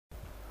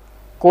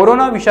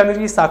Corona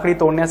विषाणूची साखळी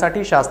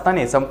तोडण्यासाठी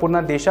शासनाने संपूर्ण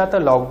देशात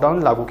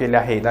लॉकडाऊन लागू केले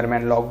आहे।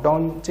 दरम्यान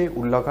लॉकडाऊनचे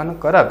उल्लंघन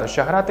करत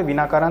शहरात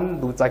विनाकारण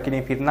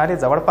दुचाकीने फिरणारे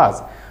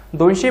जवळपास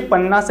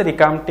 250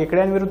 रिकाम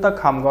टेकड्यांविरुद्ध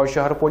खामगाव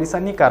शहर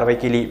पोलिसांनी कारवाई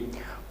केली।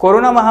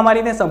 कोरोना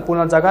महामारीने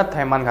संपूर्ण जगात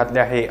थैमान घातले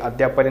आहे।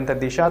 अद्यापर्यंत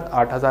देशात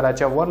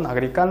 8000च्या वर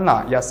नागरिकांना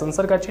या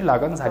संसर्गाची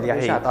लागण झाली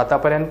आहे।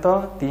 आतापर्यंत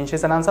 300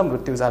 जणांचा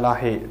मृत्यू झाला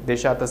आहे।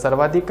 देशात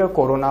सर्वाधिक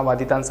कोरोना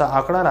बाधितांचा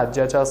आकडा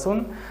राज्याचा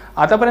असून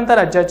आतापर्यंत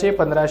राज्याचे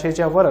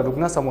 1500च्या वर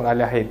रुग्ण समोर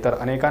आले आहेत, तर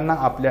अनेकांना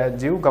आपला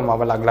जीव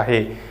गमवावा लागला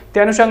आहे।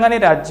 त्या अनुषंगाने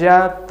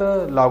राज्यात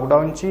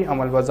लॉकडाऊनची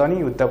अंमलबजावणी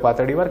युद्ध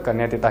पातळीवर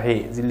करण्यात येत आहे।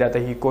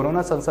 जिल्ह्यातही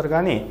कोरोना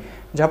संसर्गाने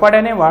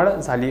झपाट्याने वाढ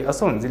झाली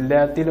असून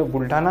जिल्ह्यातील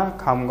बुलढाणा,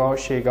 खामगाव,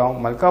 शेगाव,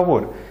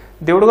 मलकापूर,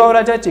 देऊळगाव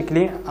राजा,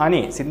 चिखली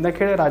आणि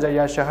सिंदखेड राजा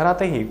या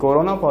शहरातही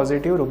कोरोना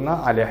पॉझिटिव्ह रुग्ण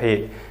आले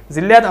आहेत।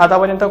 जिल्ह्यात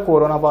आतापर्यंत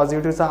कोरोना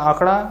पॉझिटिव्हचा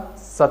आकडा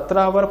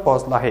 17 वर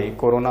पोहोचला आहे।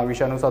 कोरोना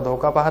विषाणूचा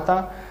धोका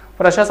पाहता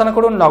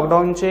प्रशासनाकडून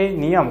लॉकडाऊनचे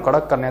नियम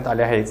कडक करण्यात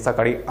आले आहेत।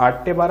 सकाळी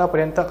 8 ते 12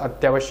 पर्यंत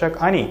अत्यावश्यक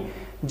आणि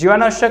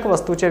जीवनावश्यक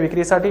वस्तूंच्या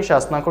विक्रीसाठी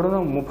शासनाकडून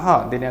मुभा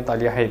देण्यात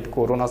आली आहे।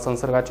 कोरोना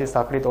संसर्गाची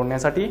साखळी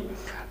तोडण्यासाठी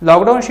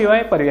लॉकडाऊन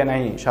शिवाय पर्याय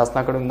नाही।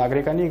 शासनाकडून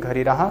नागरिकांनी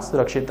घरी राहा,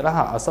 सुरक्षित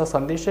राहा असा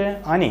संदेश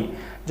आणि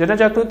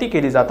जनजागृती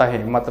केली जात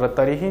आहे। मात्र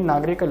तरीही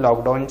नागरिक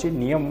लॉकडाऊनचे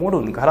नियम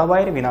मोडून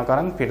घराबाहेर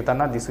विनाकारण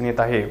फिरताना दिसून येत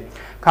आहे।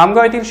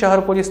 खामगाव येथील शहर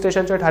पोलीस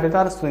स्टेशनचे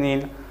ठाणेदार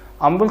सुनील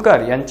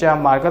अंबुलकर यांच्या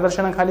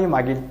मार्गदर्शनाखाली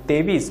मागील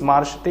 23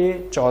 मार्च ते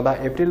 14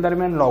 एप्रिल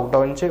दरम्यान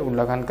लॉकडाऊनचे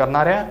उल्लंघन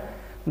करणाऱ्या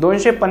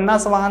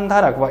 250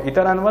 वाहनधारक व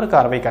इतरांवर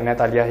कारवाई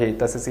करण्यात आली आहे।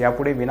 तसेच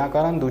यापुढे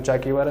विनाकारण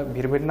दुचाकीवर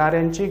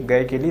भिरभिरणाऱ्यांची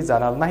गय केली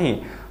जाणार नाही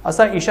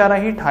असा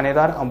इशाराही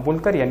ठाणेदार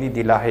अंबुलकर यांनी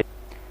दिला आहे।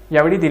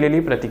 यावेळी दिलेली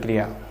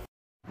प्रतिक्रिया।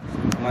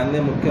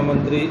 माननीय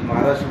मुख्यमंत्री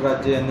महाराष्ट्र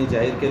राज्य यांनी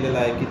जाहीर केलेला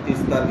आहे की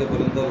 30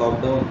 तारखेपर्यंत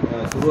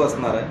लॉकडाऊन सुरू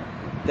असणार आहे।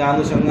 त्या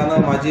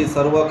अनुषंगाने माझी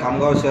सर्व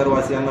खामगाव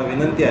शहरवासियांना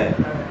विनंती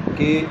आहे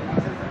की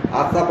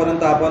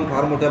आतापर्यंत आपण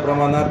फार मोठ्या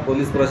प्रमाणात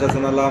पोलीस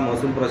प्रशासनाला,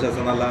 महसूल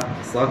प्रशासनाला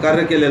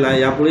सहकार्य केलेलं आहे।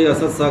 यापुढे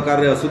असंच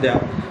सहकार्य असू द्या।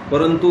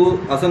 परंतु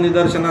असं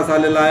निदर्शनास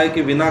आलेलं आहे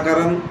की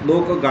विनाकारण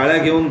लोक गाड्या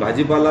घेऊन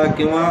भाजीपाला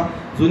किंवा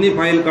जुनी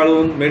फाईल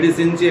काढून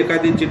मेडिसिनची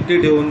एखादी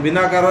चिठ्ठी ठेवून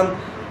विनाकारण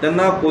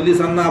त्यांना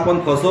पोलिसांना आपण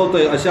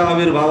फसवतोय अशा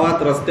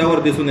आविर्भावात रस्त्यावर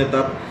दिसून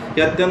येतात।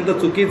 हे अत्यंत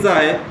चुकीचं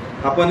आहे।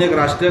 आपण एक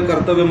राष्ट्रीय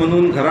कर्तव्य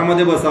म्हणून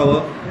घरामध्ये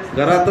बसावं।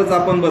 घरातच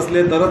आपण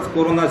बसले तरच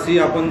कोरोनाशी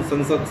आपण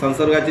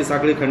संसर्गाची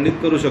साखळी खंडित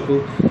करू शकू।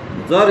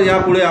 जर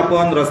यापुढे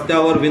आपण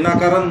रस्त्यावर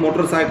विनाकारण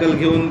मोटरसायकल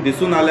घेऊन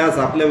दिसून आल्यास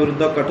आपल्या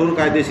विरुद्ध कठोर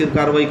कायदेशीर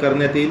कारवाई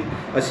करण्यात येईल।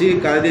 अशी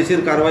कायदेशीर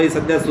कारवाई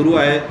सध्या सुरू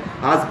आहे।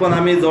 आज पण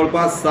आम्ही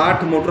जवळपास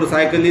 60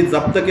 मोटरसायकली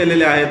जप्त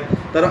केलेल्या आहेत।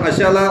 तर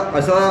अशा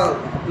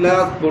आपल्या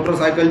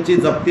मोटरसायकलची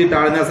जप्ती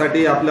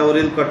टाळण्यासाठी,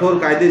 आपल्यावरील कठोर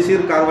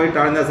कायदेशीर कारवाई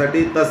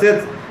टाळण्यासाठी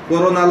तसेच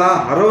कोरोनाला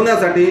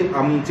हरवण्यासाठी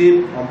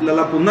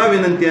आपल्याला पुन्हा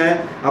विनंती आहे,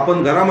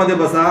 आपण घरामध्ये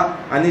बसा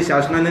आणि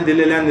शासनाने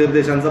दिलेल्या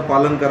निर्देशांचं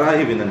पालन करा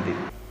ही विनंती।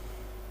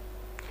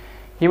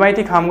 ही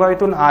माहिती खामगाव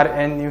येथून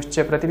RN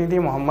न्यूजचे प्रतिनिधी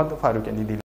मोहम्मद फारूक यांनी दिली।